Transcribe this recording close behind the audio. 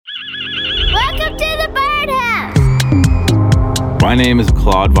My name is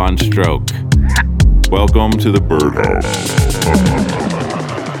Claude Von Stroke. Welcome to the Birdhouse.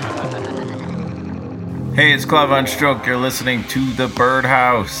 Hey, it's Claude Von Stroke. You're listening to the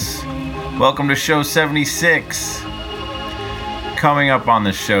Birdhouse. Welcome to show 76. Coming up on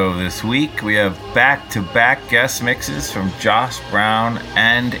the show this week, we have back-to-back guest mixes from Josh Brown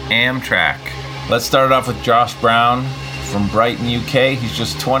and Amtrak. Let's start off with Josh Brown from Brighton, UK. He's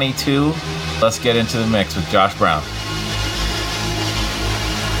just 22. Let's get into the mix with Josh Brown.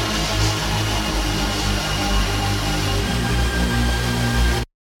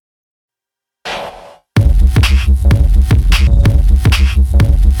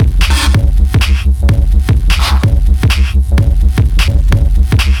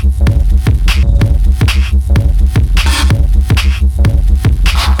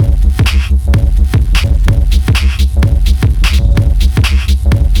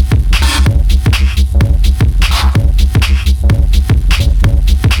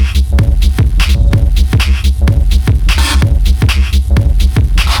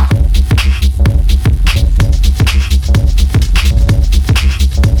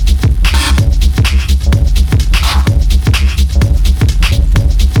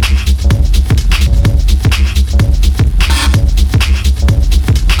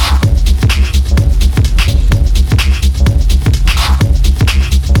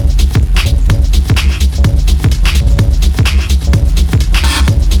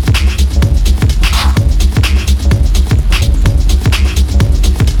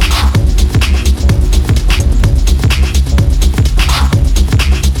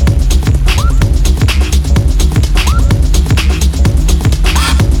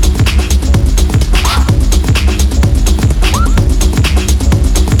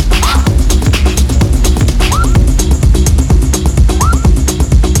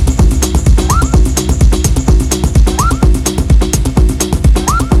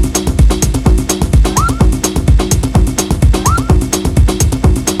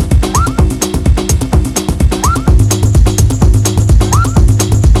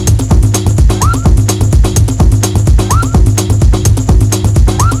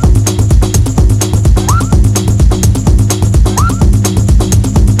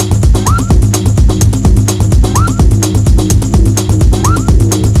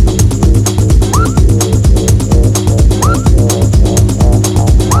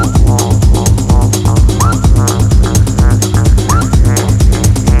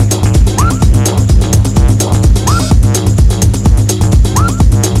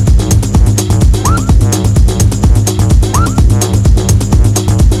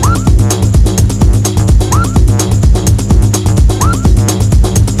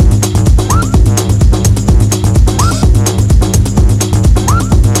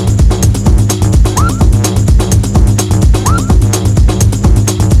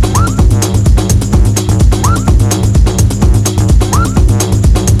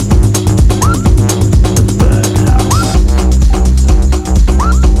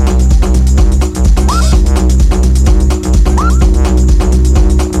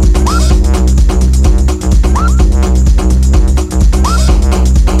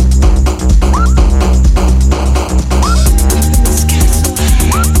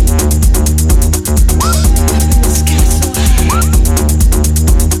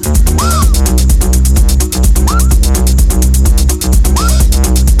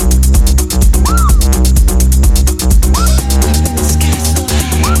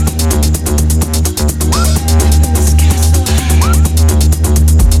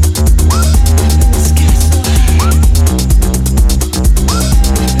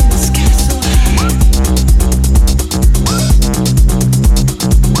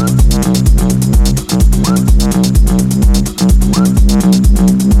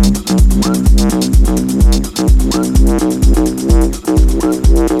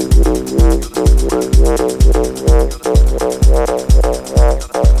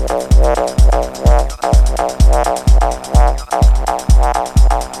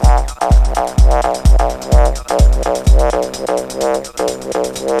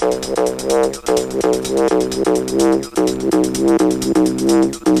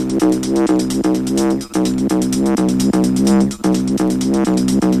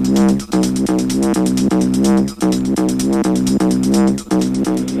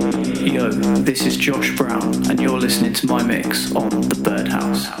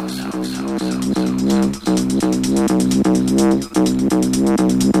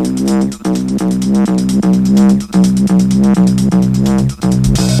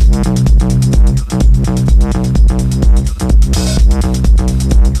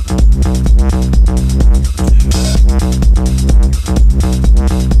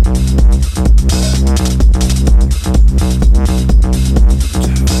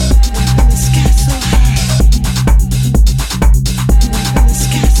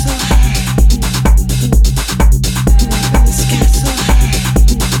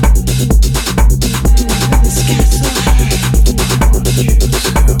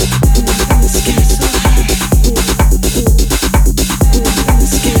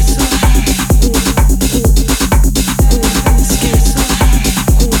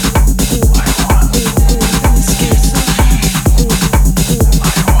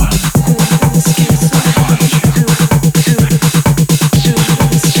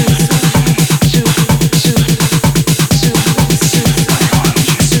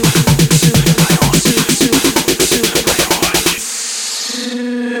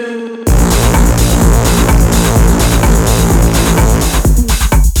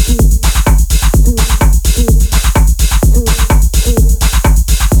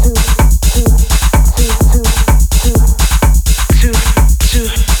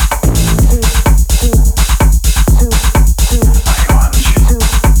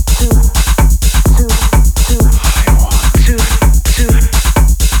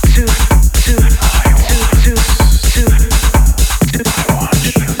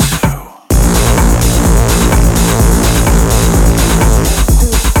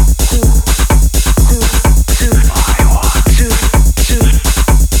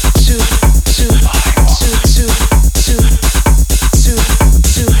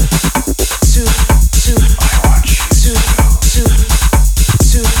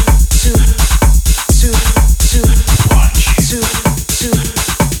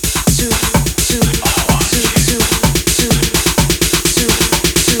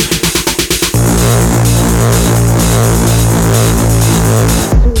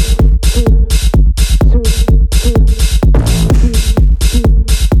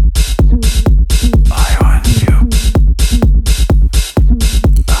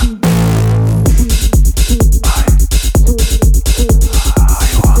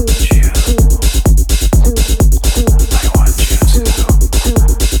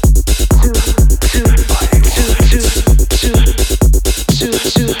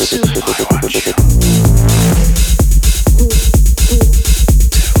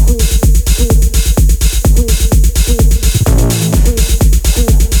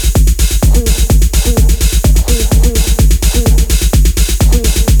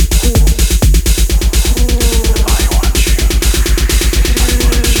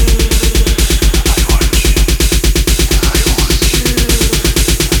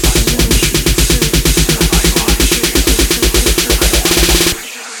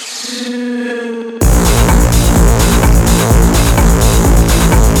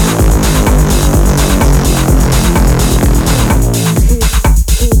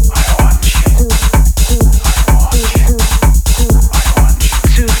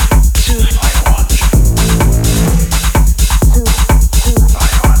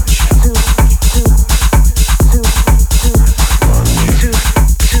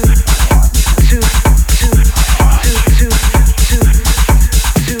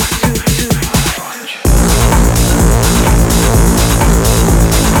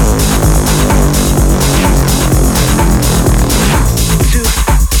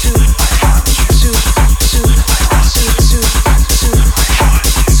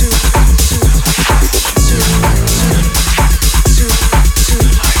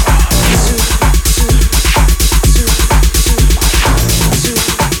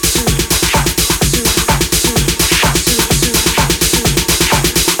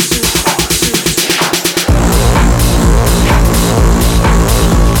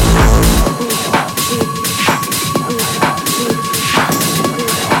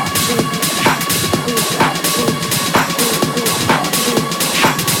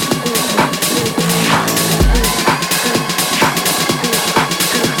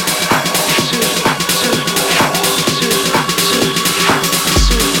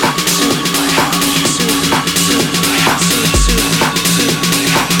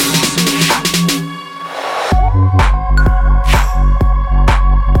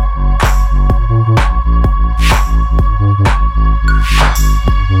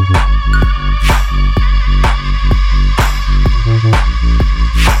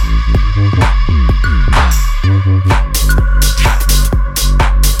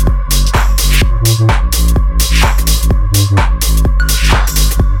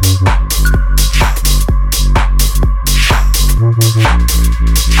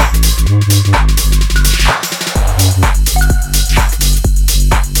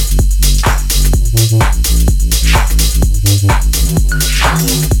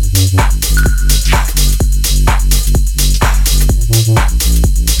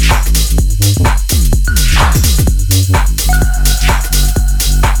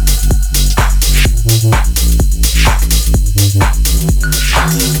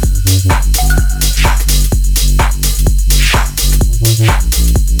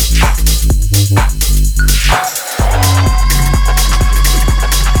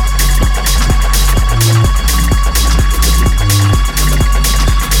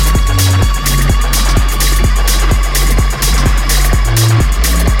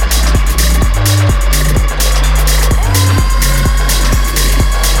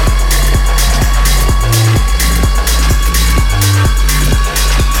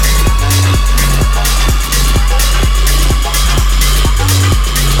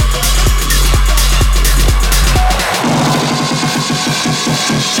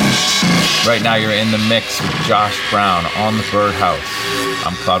 Right now you're in the mix with Josh Brown on the Birdhouse.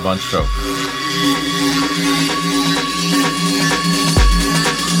 I'm Claude Von Stroke.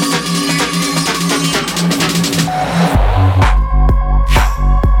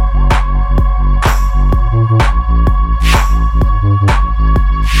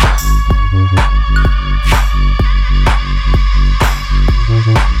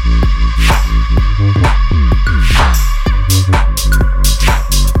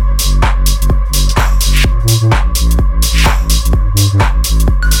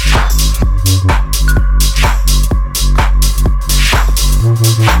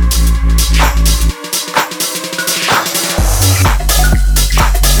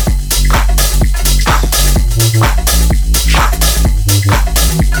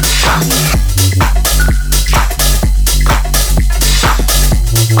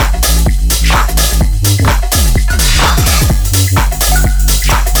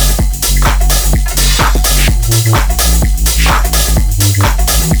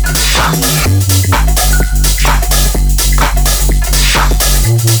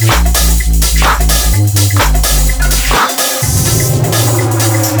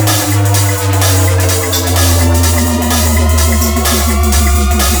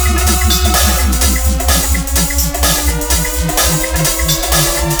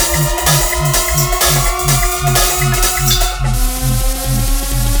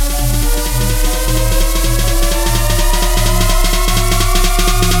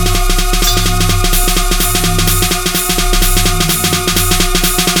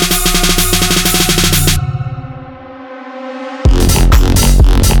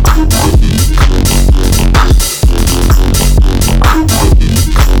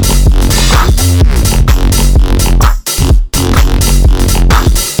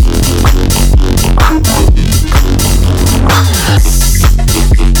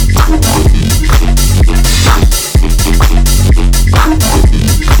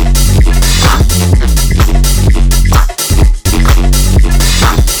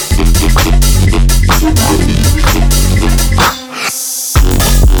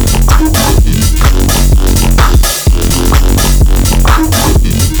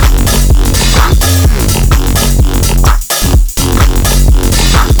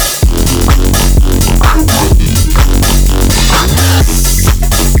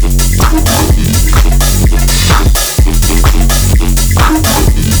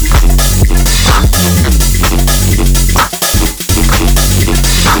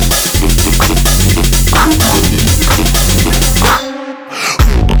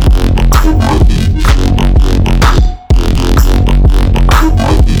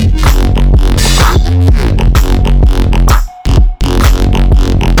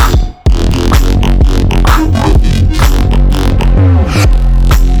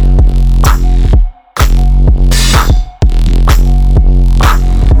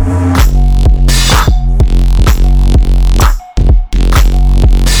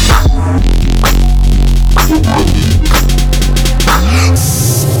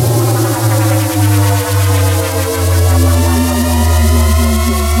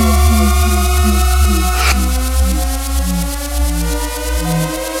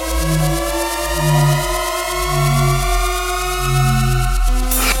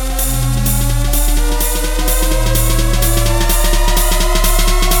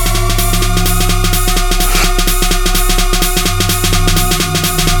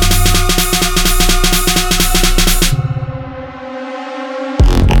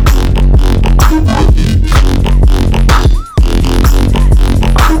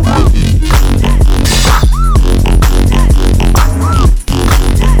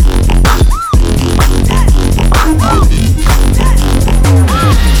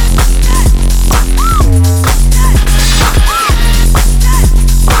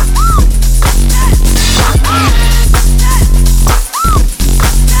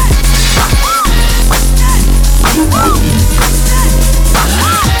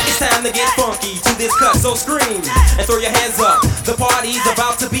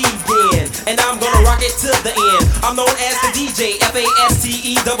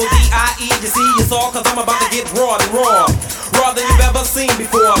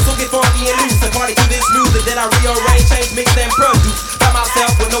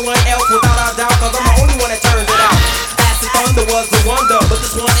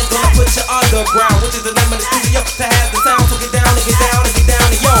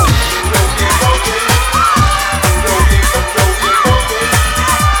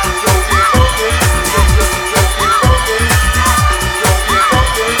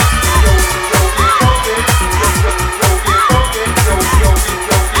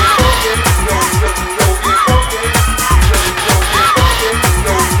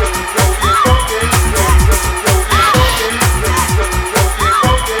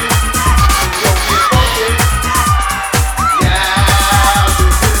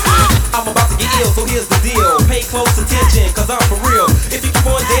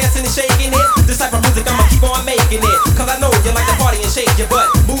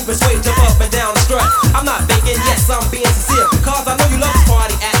 yes, I'm being sincere. Cause I know you love this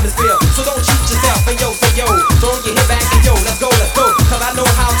party atmosphere. So don't cheat yourself and yo, say yo. Throw your head back and yo, let's go, let's go. Cause I know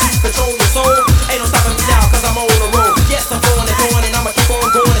how to control your soul. Ain't no stopping me now cause I'm on the road. Yes, I'm going and I'ma keep on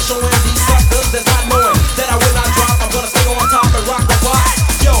going and showing these suckers that's not knowing that I will not drop. I'm gonna stay on top and rock the clock.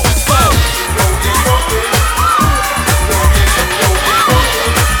 Yo, so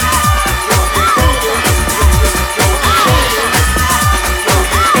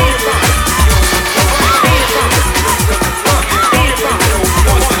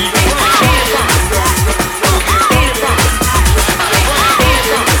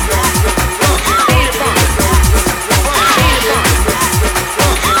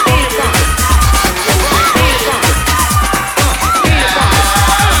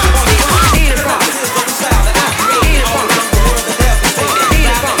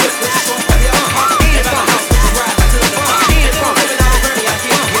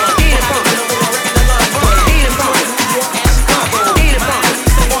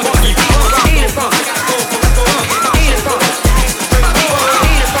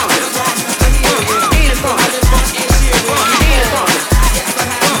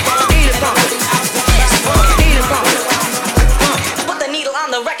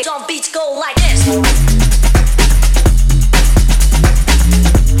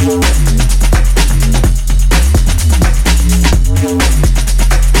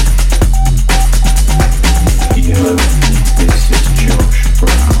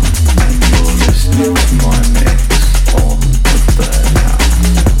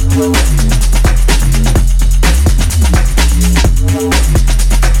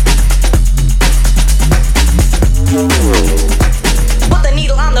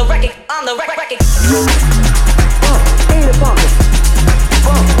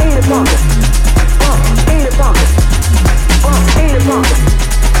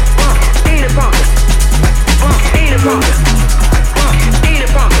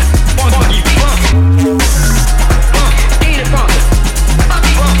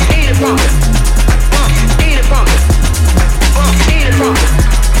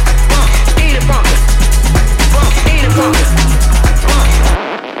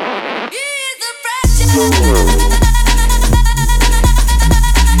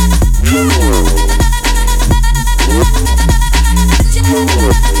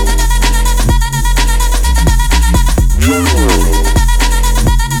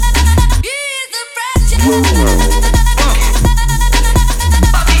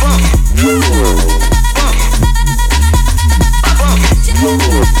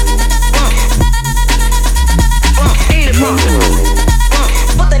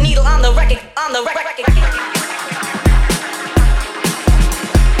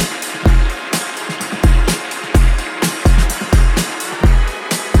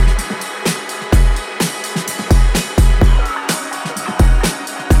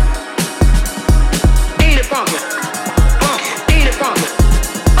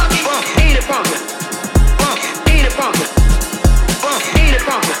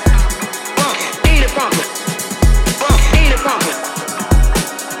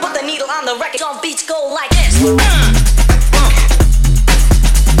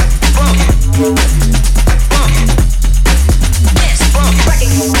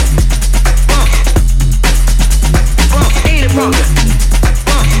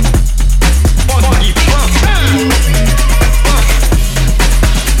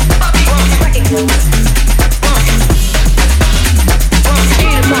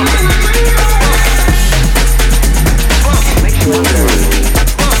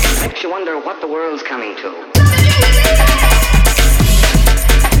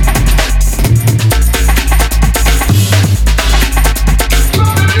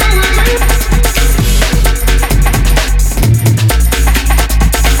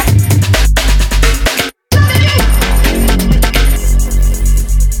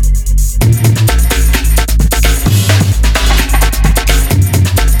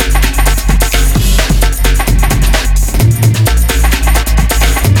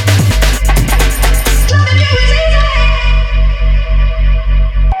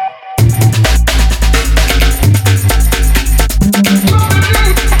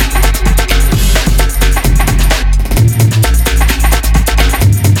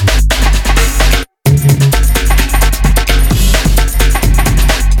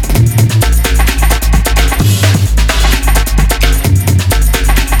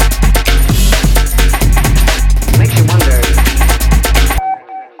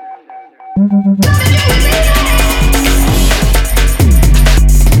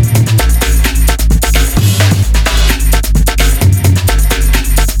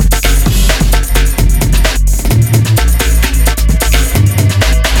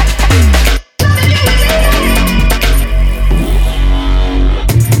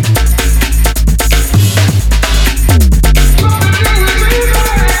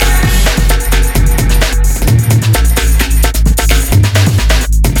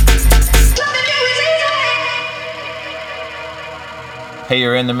Hey,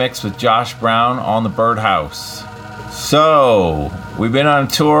 you're in the mix with Josh Brown on the Birdhouse. So, we've been on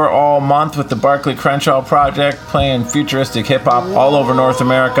tour all month with the Barclay Crenshaw Project, playing futuristic hip-hop all over North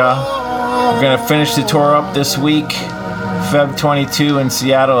America. We're going to finish the tour up this week. Feb 22 in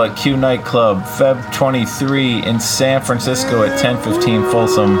Seattle at Q Nightclub. Feb 23 in San Francisco at 1015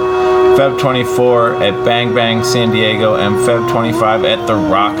 Folsom. Feb 24 at Bang Bang San Diego. And Feb 25 at the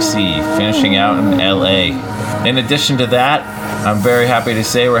Roxy, finishing out in LA. In addition to that, I'm very happy to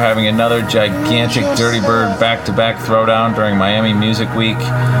say we're having another gigantic Dirty Bird back-to-back throwdown during Miami Music Week.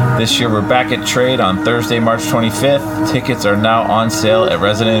 This year we're back at Trade on Thursday, March 25th. Tickets are now on sale at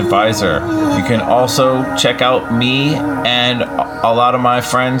Resident Advisor. You can also check out me and a lot of my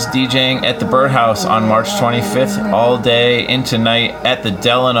friends DJing at the Birdhouse on March 25th, all day into night at the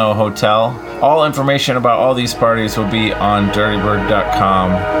Delano Hotel. All information about all these parties will be on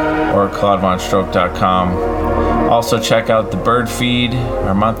dirtybird.com or claudevonstroke.com. Also check out the Bird Feed,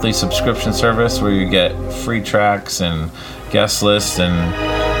 our monthly subscription service where you get free tracks and guest lists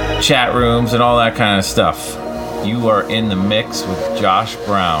and chat rooms and all that kind of stuff. You are in the mix with Josh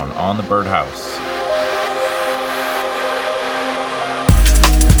Brown on the Birdhouse.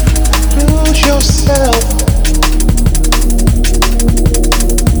 Lose yourself.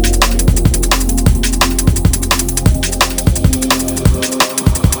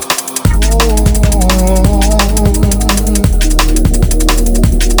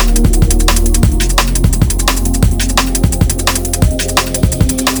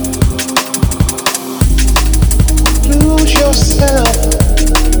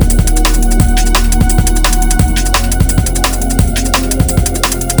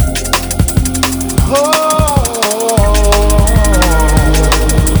 Oh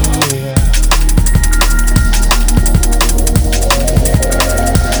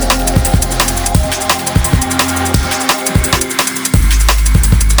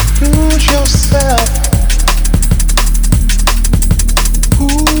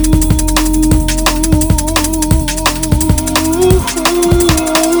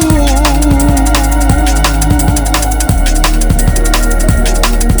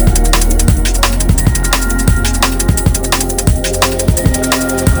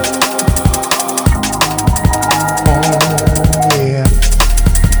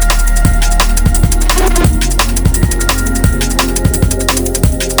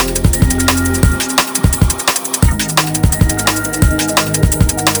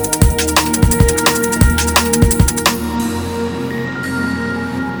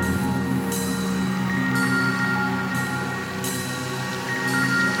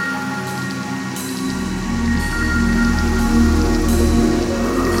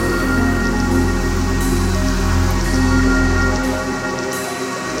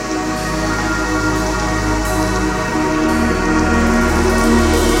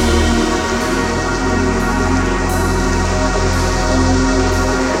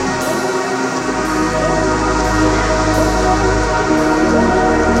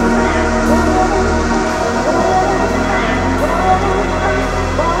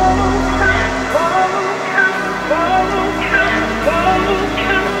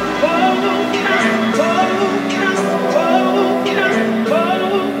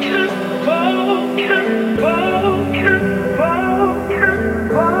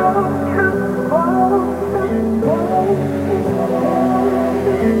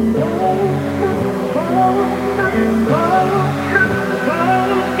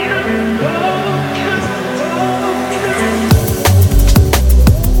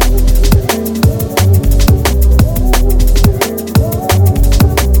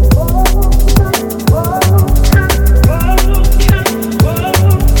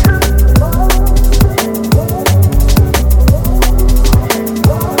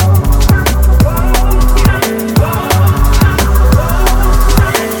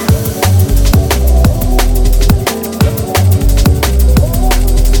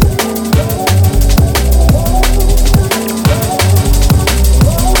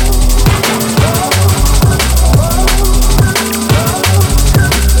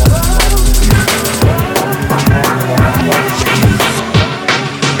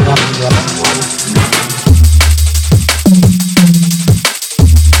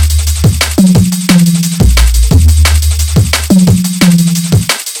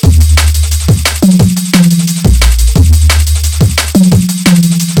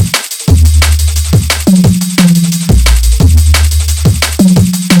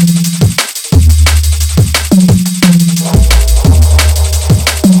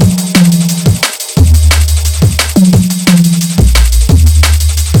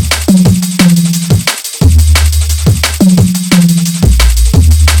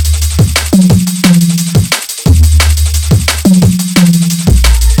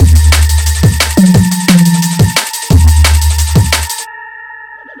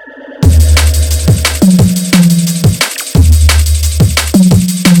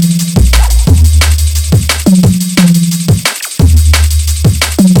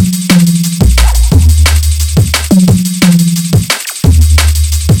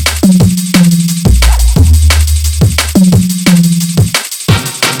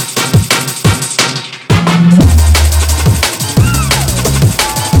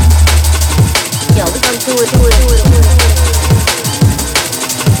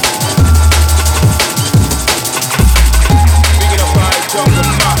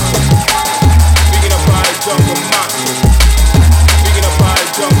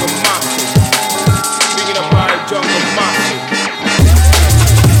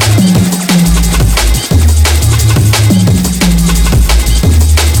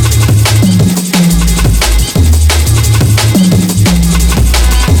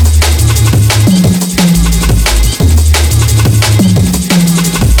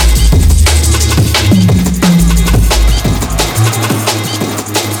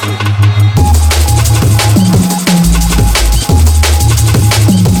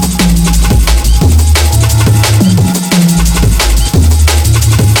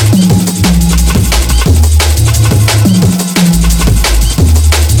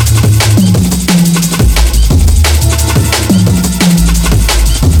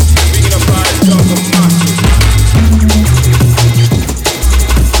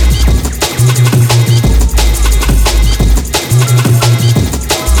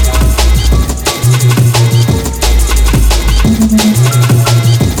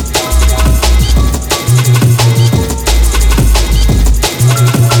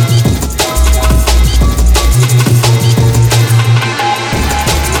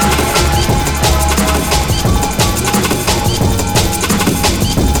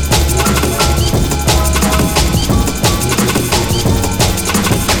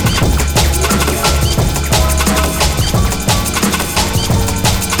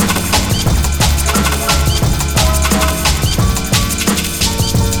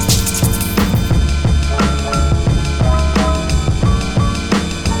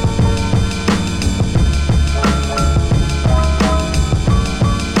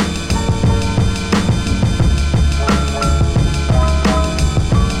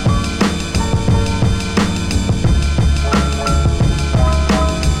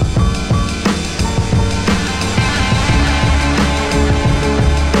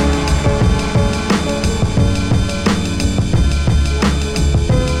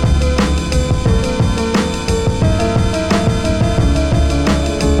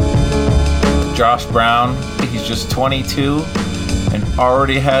Josh Brown. He's just 22 and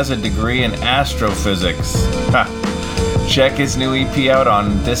already has a degree in astrophysics. Check his new EP out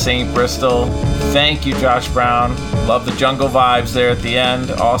on This Ain't Bristol. Thank you, Josh Brown. Love the jungle vibes there at the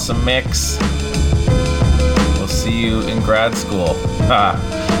end. Awesome mix. We'll see you in grad school.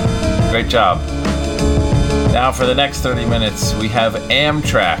 Great job. Now for the next 30 minutes, we have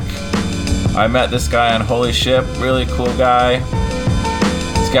Amtrak. I met this guy on Holy Ship. Really cool guy.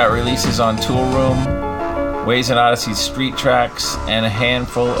 He's got releases on Toolroom, Ways and Odyssey's Street Tracks, and a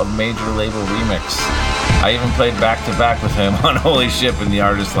handful of major label remix. I even played back-to-back with him on Holy Ship in the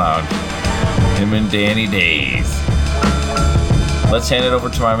Artist Lounge. Him and Danny Days. Let's hand it over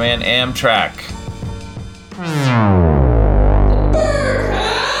to my man Amtrak.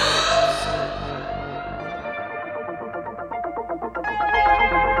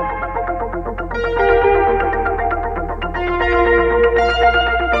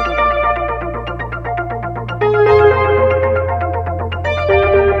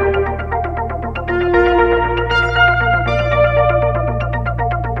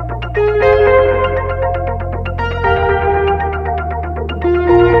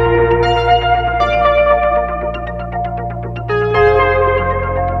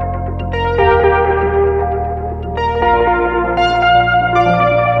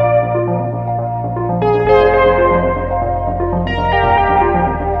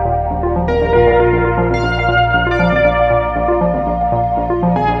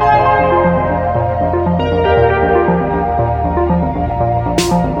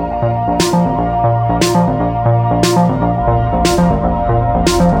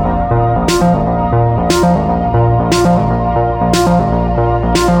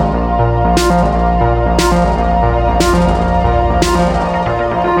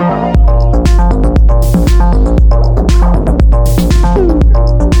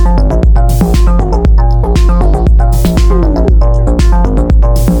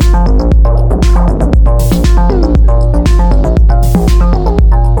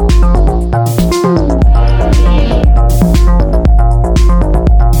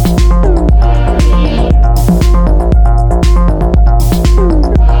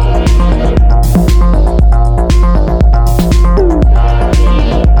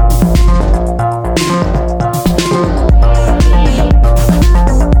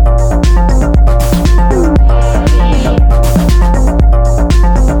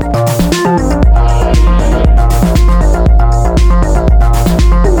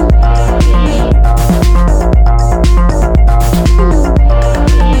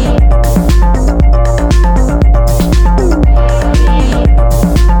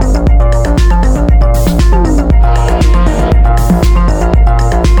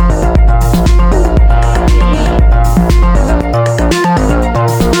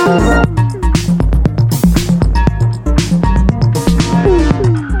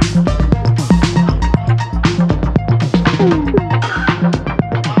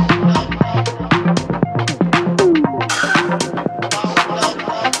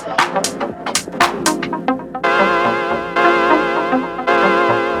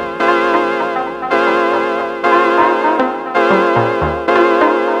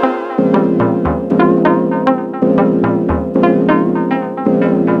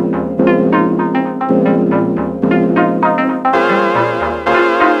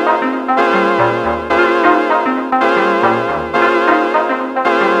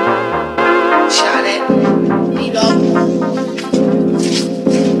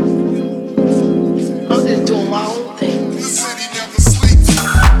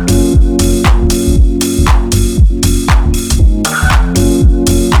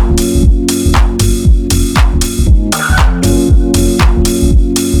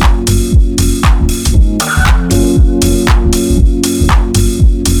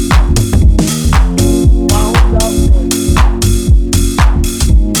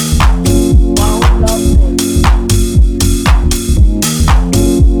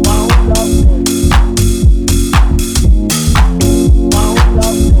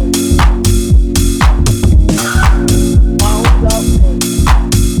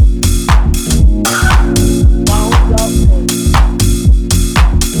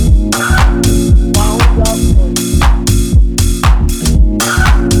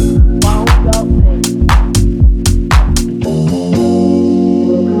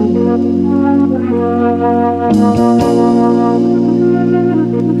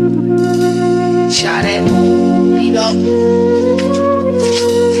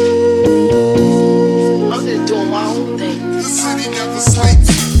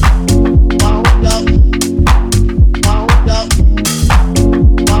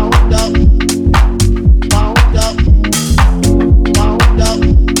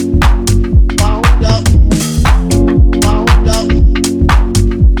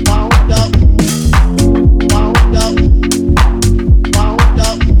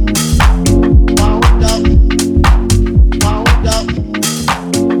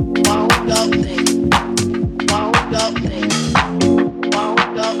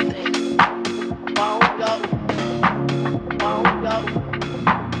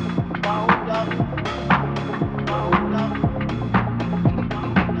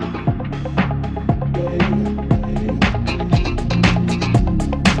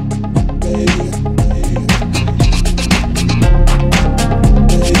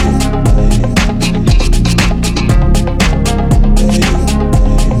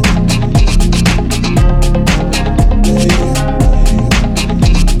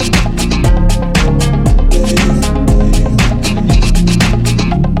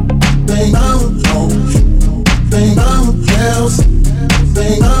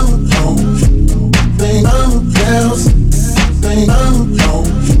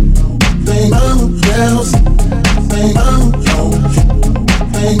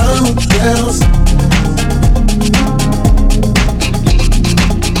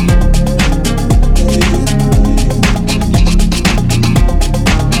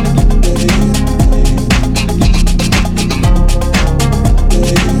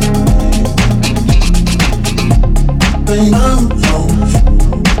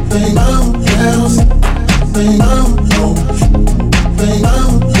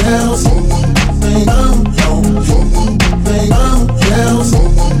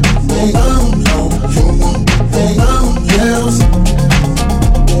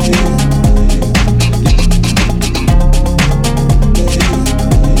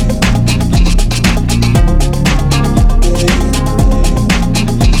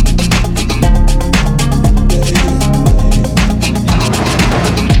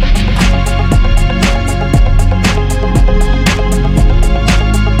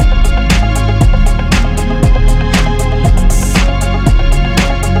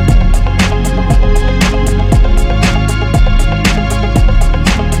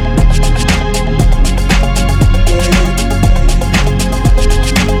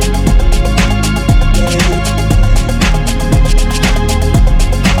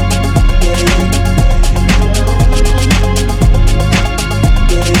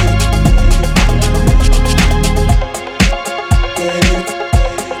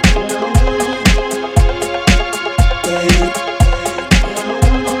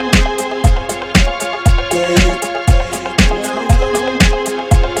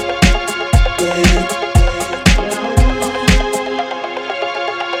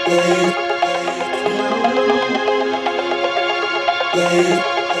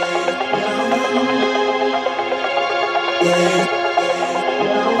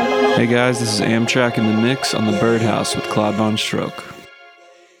 Hey guys, this is Amtrak in the mix on the Birdhouse with Claude Von Stroke.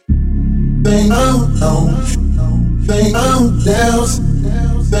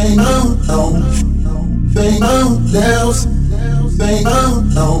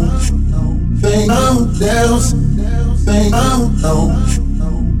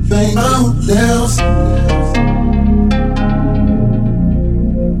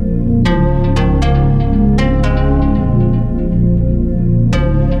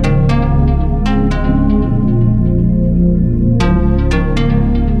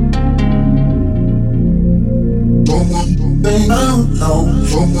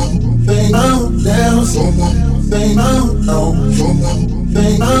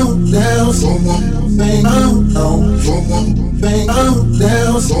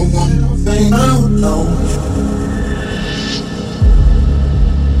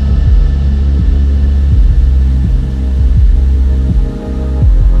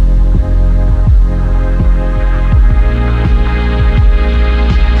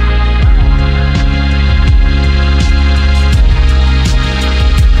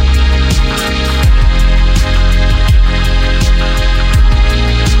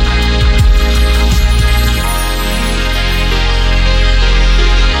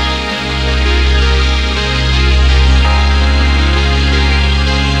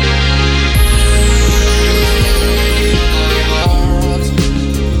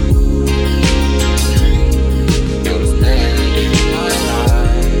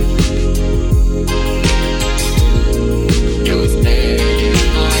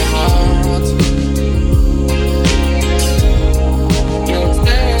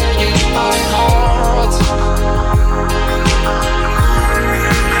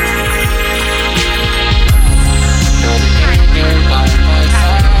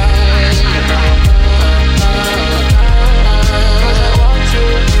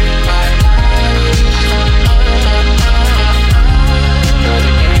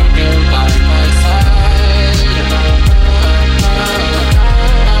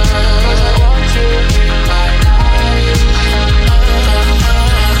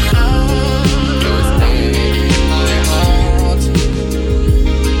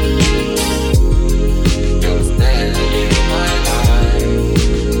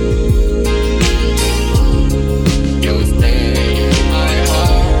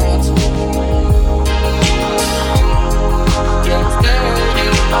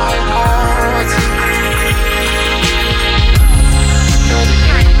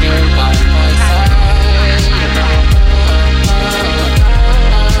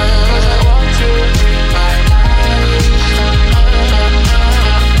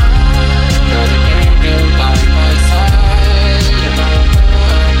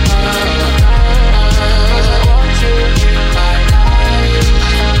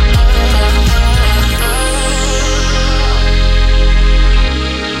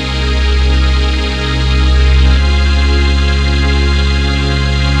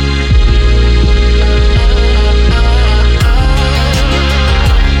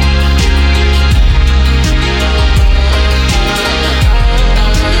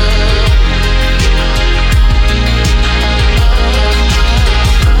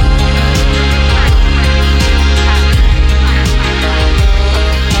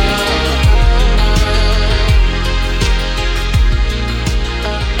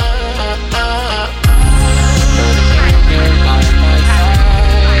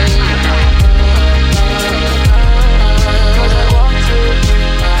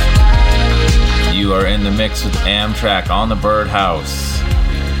 mix with Amtrak on the Birdhouse.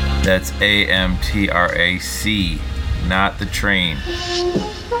 That's AMTRAC, not the train.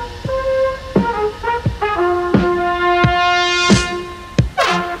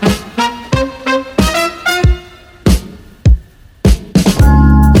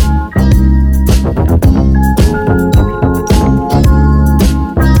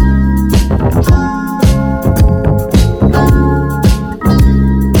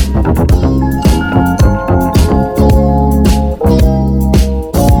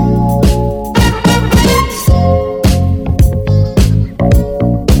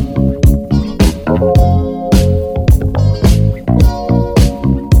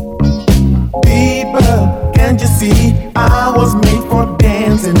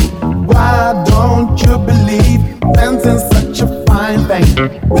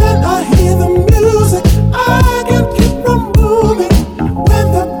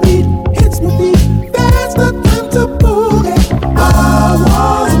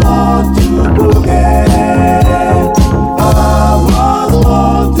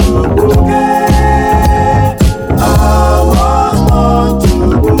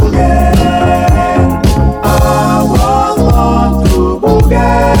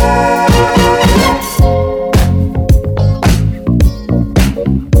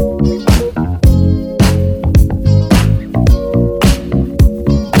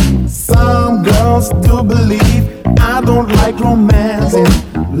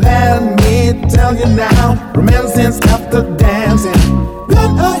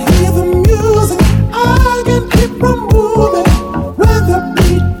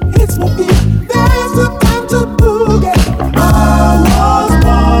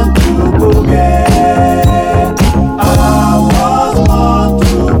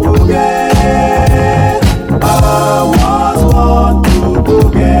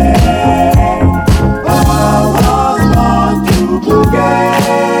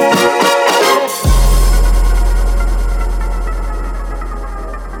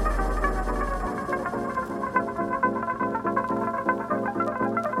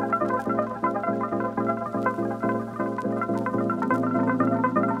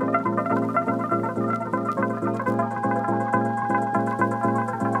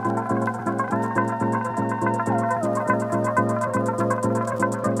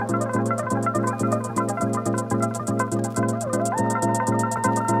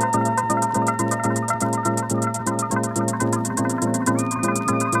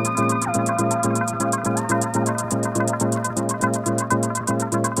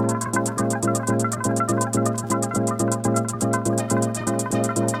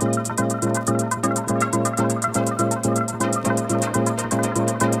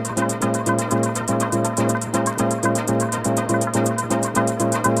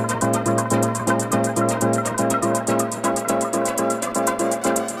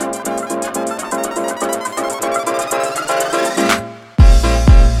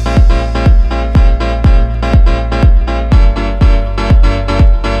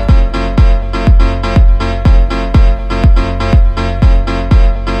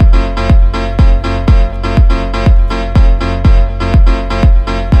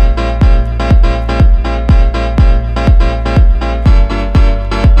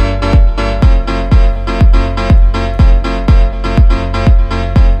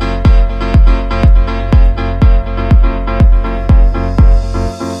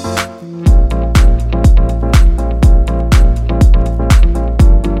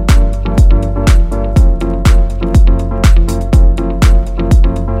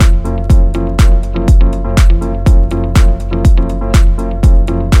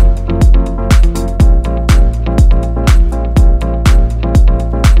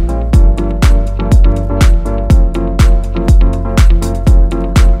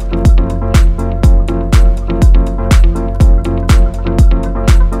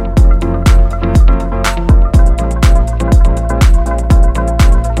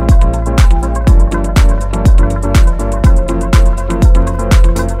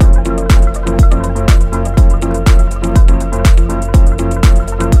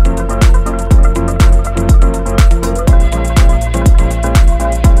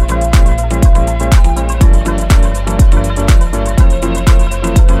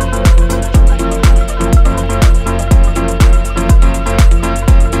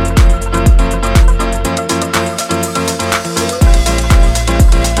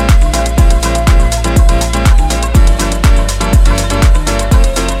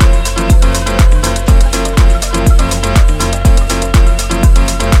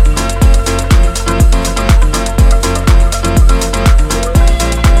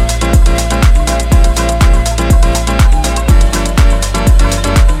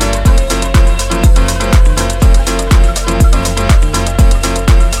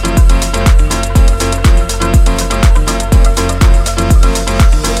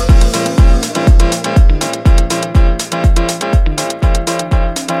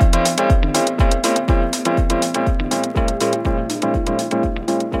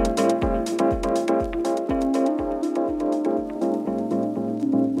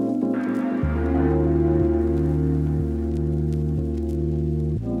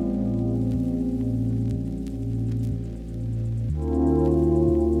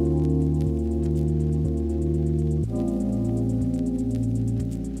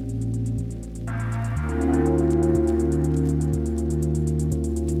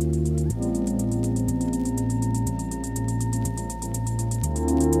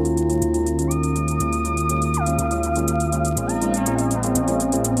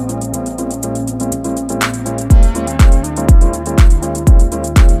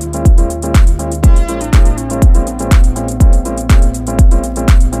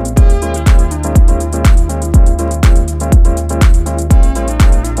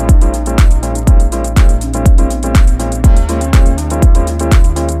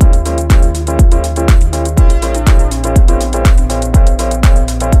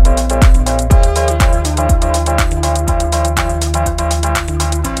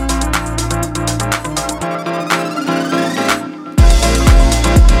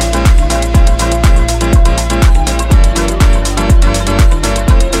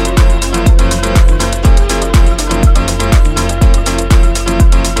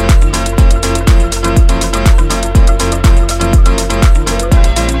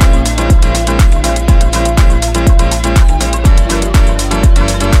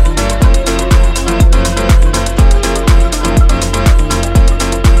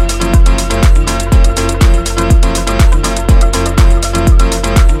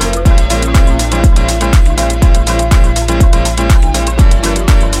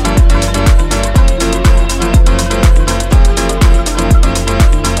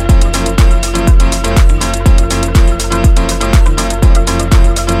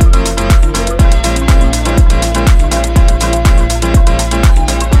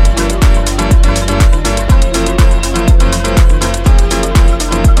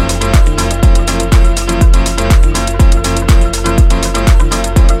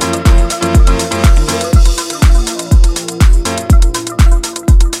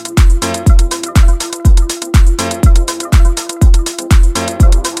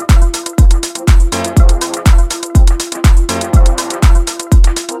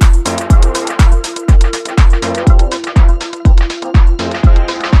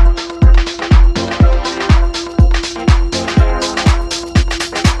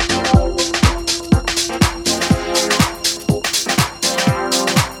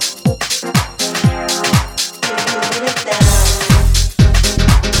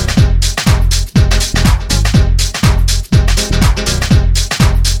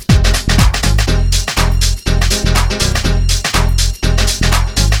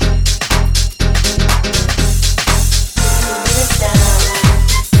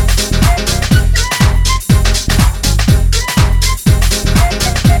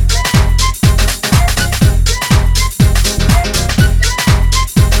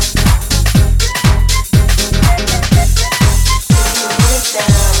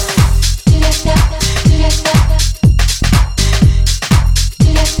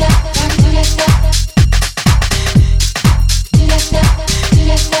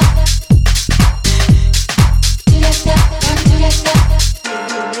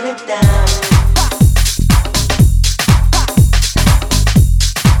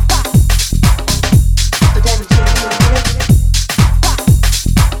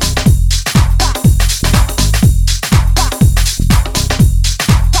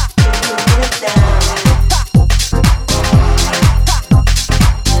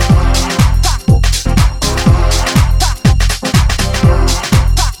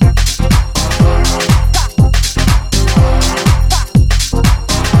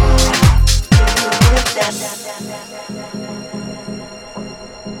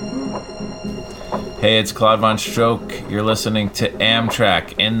 Hey, it's Claude Von Stroke. You're listening to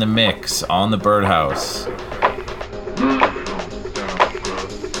Amtrak in the Mix on the Birdhouse.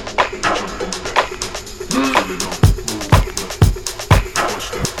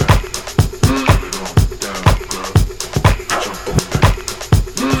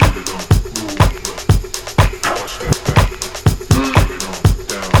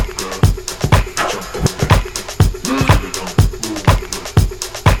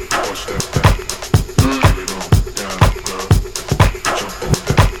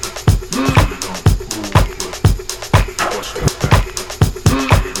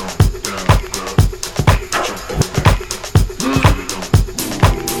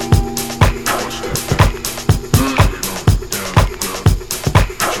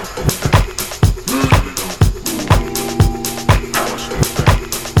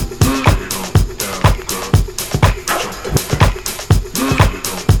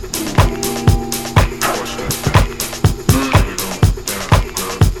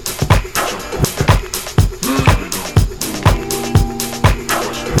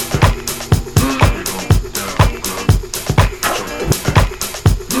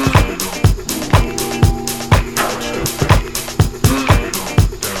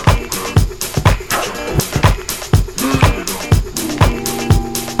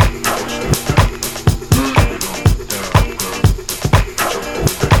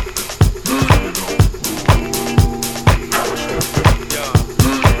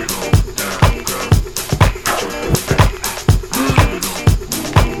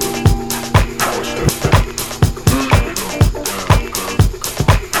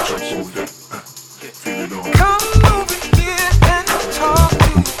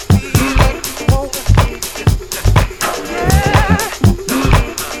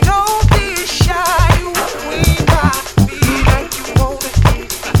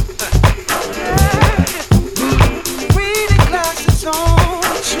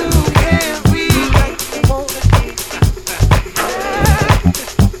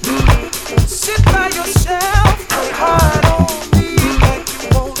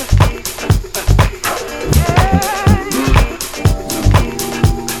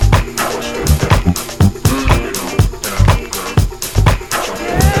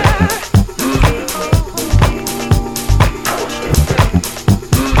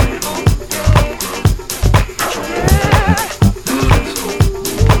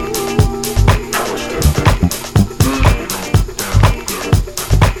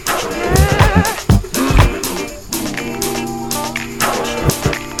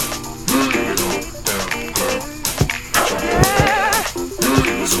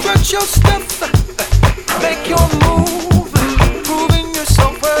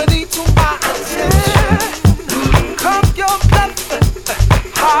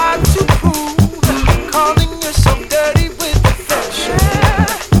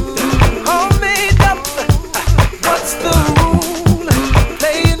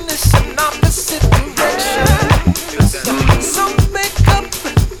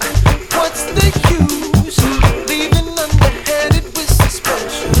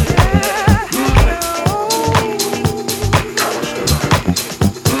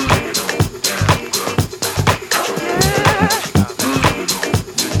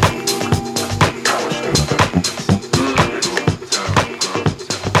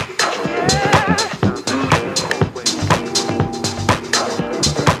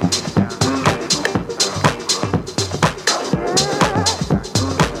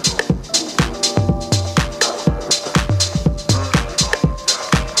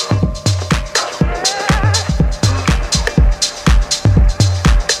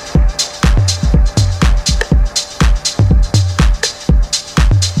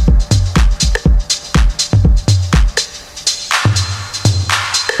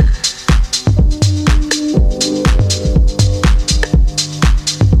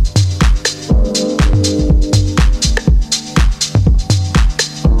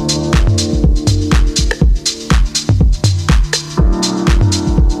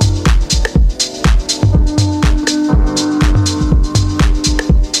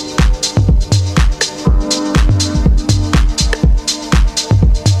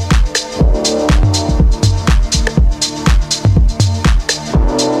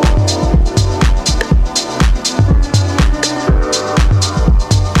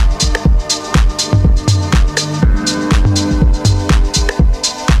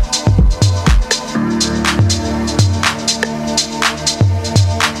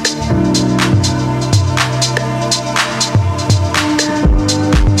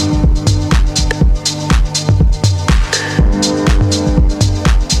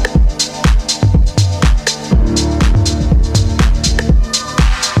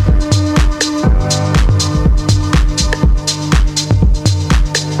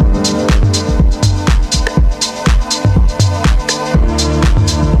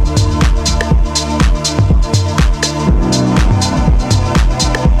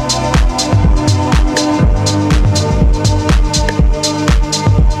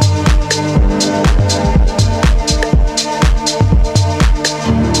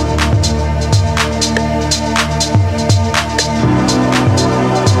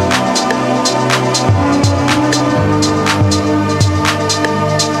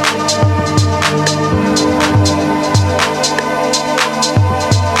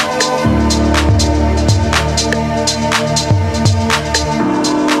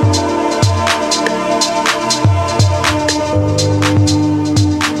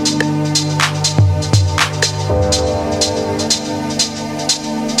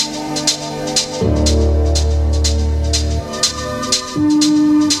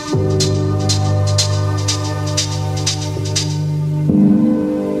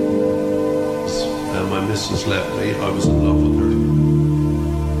 missus left me, I was in love with her.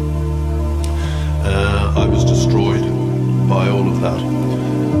 I was destroyed by all of that.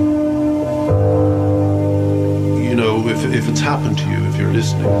 You know, if it's happened to you, if you're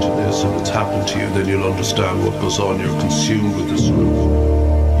listening to this and it's happened to you, then you'll understand what goes on. You're consumed with this sort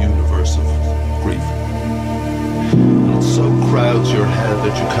of universe of grief. And it so crowds your head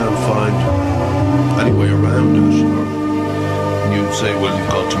that you can't find any way around it. And you'd say, well, you've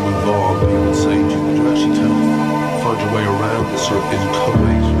got to move on. But you would say to you that you actually can't find your way around this sort of inchoate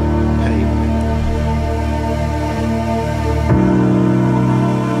pain.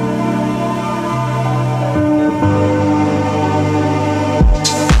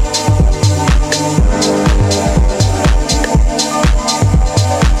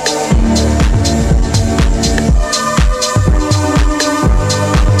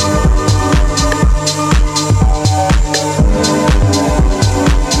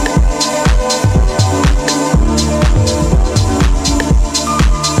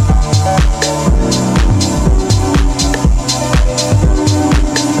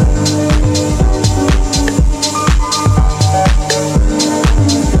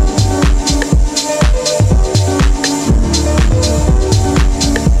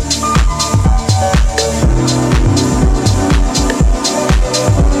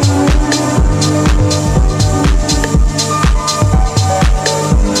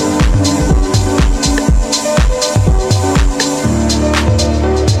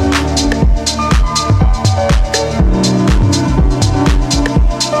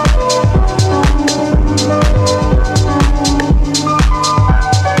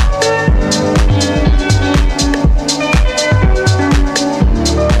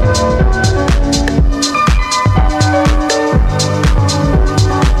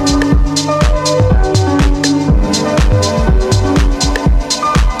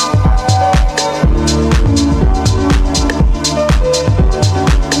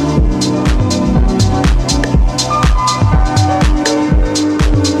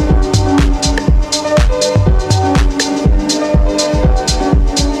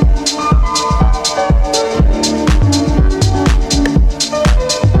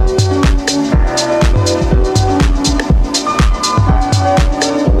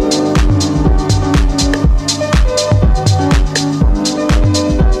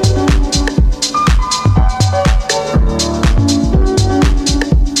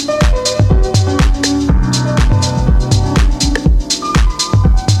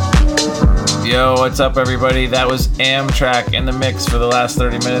 What's up, everybody? That was Amtrak in the mix for the last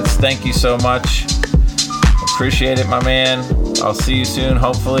 30 minutes. Thank you so much. Appreciate it, my man. I'll see you soon,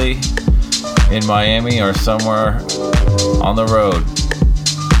 hopefully in Miami or somewhere on the road.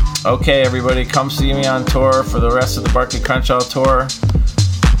 Okay, everybody, come see me on tour for the rest of the Barclay Crenshaw tour.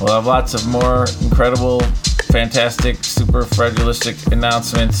 We'll have lots of more incredible, fantastic, super fragilistic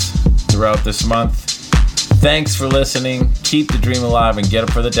announcements throughout this month. Thanks for listening. Keep the dream alive and get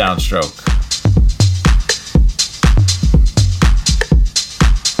up for the downstroke.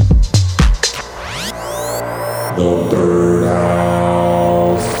 The Birdhouse.